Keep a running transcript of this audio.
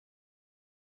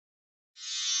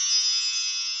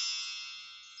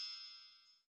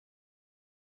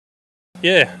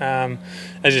Yeah,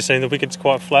 as you've seen, the wicket's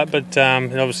quite flat, but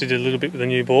it obviously did a little bit with the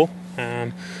new ball.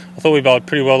 I thought we bowled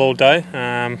pretty well all day.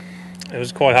 It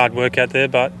was quite hard work out there,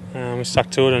 but we stuck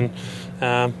to it,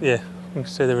 and yeah, we can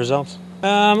see the results.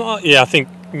 Yeah, I think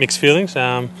mixed feelings.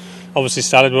 Obviously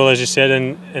started well, as you said,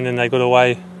 and then they got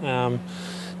away,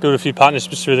 built a few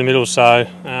partnerships through the middle. So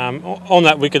on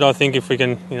that wicket, I think if we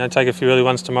can, take a few early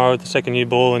ones tomorrow with the second new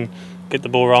ball and get the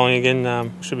ball rolling again,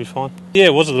 we should be fine. Yeah,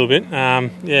 it was a little bit.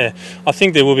 Yeah, I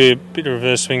think there will be a bit of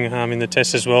reverse swing in the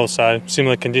test as well. So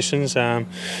similar conditions. Got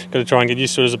to try and get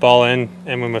used to it as a bowler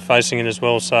and when we're facing it as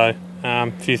well. So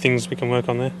a few things we can work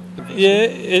on there. Yeah,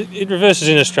 it reverses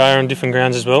in Australia on different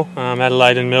grounds as well,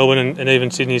 Adelaide and Melbourne and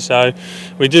even Sydney. So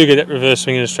we do get that reverse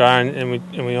swing in Australia, and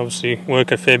we obviously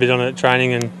work a fair bit on it at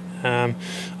training. And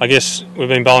I guess we've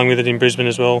been bowling with it in Brisbane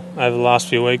as well over the last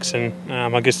few weeks, and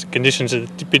I guess the conditions are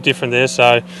a bit different there.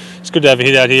 So it's good to have a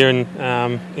hit out here and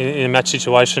in a match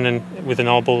situation and with an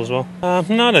old ball as well.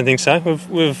 No, I don't think so.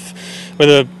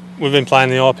 Whether we've been playing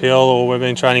the IPL or we've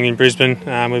been training in Brisbane,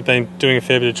 we've been doing a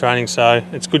fair bit of training, so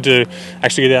it's good to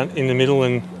actually get out in the middle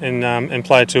and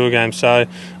play a tour game. So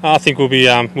I think we'll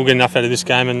get enough out of this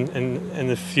game, and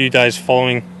the few days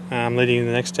following, leading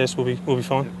into the next test, we'll be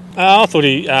fine. I thought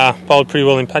he bowled pretty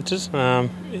well in patches,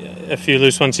 a few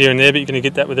loose ones here and there, but you're going to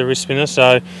get that with a wrist spinner.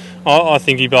 So I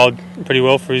think he bowled pretty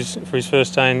well for his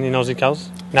first day in Aussie colours.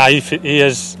 No, he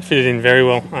has fitted in very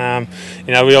well.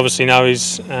 We obviously know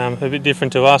he's a bit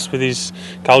different to us with his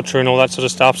culture and all that sort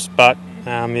of stuff, but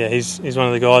yeah, he's one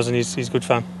of the guys, and he's good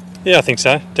fun. Yeah, I think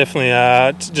so. Definitely,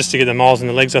 just to get the miles in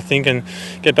the legs, I think, and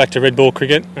get back to red ball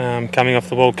cricket, coming off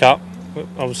the World Cup,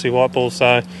 obviously white ball.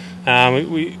 So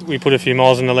we put a few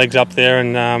miles in the legs up there,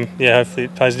 and yeah, hopefully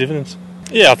it pays dividends.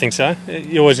 Yeah, I think so.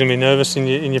 You're always going to be nervous in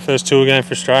your first tour game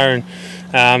for Australia,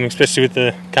 and especially with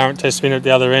the current test spinner at the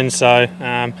other end. So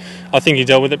I think he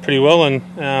dealt with it pretty well, and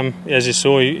as you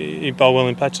saw, he bowled well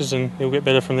in patches, and he'll get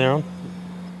better from there on.